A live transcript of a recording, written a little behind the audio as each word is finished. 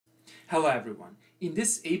Hello everyone. In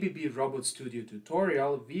this ABB RobotStudio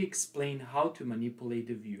tutorial, we explain how to manipulate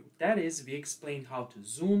the view. That is, we explain how to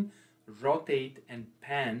zoom, rotate, and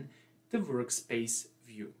pan the workspace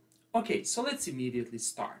view. Okay, so let's immediately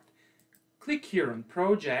start. Click here on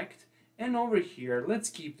Project, and over here, let's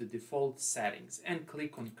keep the default settings and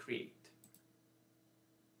click on Create.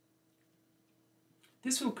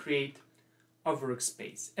 This will create a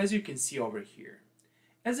workspace, as you can see over here.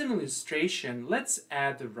 As an illustration, let's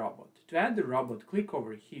add the robot. To add the robot, click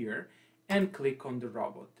over here and click on the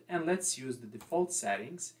robot. And let's use the default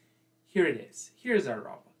settings. Here it is. Here's our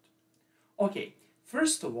robot. Okay,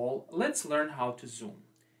 first of all, let's learn how to zoom.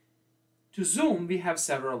 To zoom, we have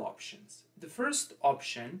several options. The first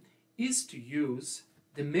option is to use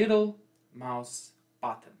the middle mouse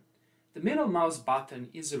button. The middle mouse button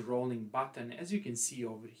is a rolling button, as you can see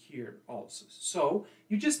over here also. So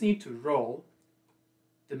you just need to roll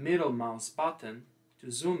the middle mouse button to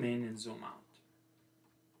zoom in and zoom out.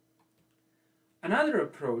 Another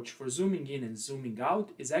approach for zooming in and zooming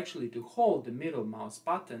out is actually to hold the middle mouse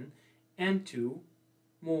button and to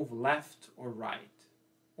move left or right,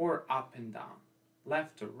 or up and down.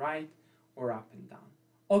 Left or right, or up and down.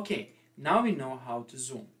 Okay, now we know how to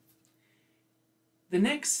zoom. The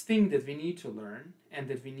next thing that we need to learn and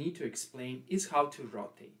that we need to explain is how to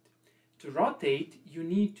rotate. To rotate, you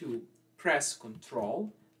need to press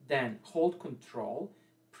Ctrl, then hold Ctrl,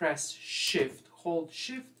 press Shift, hold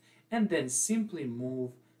Shift, and then simply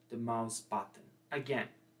move the mouse button. Again,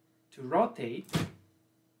 to rotate,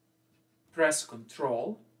 press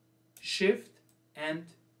Ctrl, Shift, and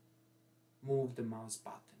move the mouse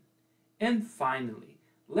button. And finally,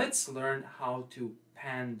 let's learn how to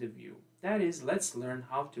pan the view. That is, let's learn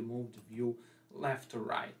how to move the view left or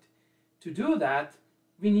right. To do that,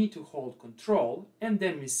 we need to hold Ctrl, and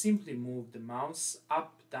then we simply move the mouse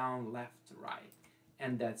up, down, left, right,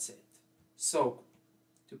 and that's it. So,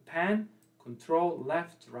 to pan, Ctrl,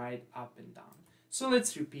 left, right, up, and down. So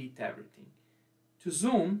let's repeat everything. To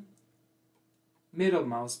zoom, middle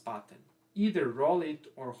mouse button. Either roll it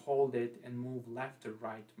or hold it and move left or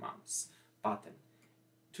right mouse button.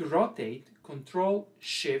 To rotate, Ctrl,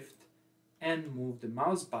 Shift, and move the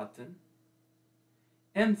mouse button.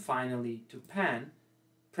 And finally, to pan,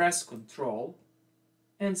 press Ctrl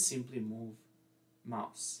and simply move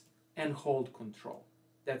mouse and hold Ctrl.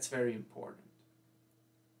 That's very important.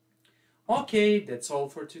 Okay, that's all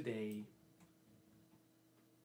for today.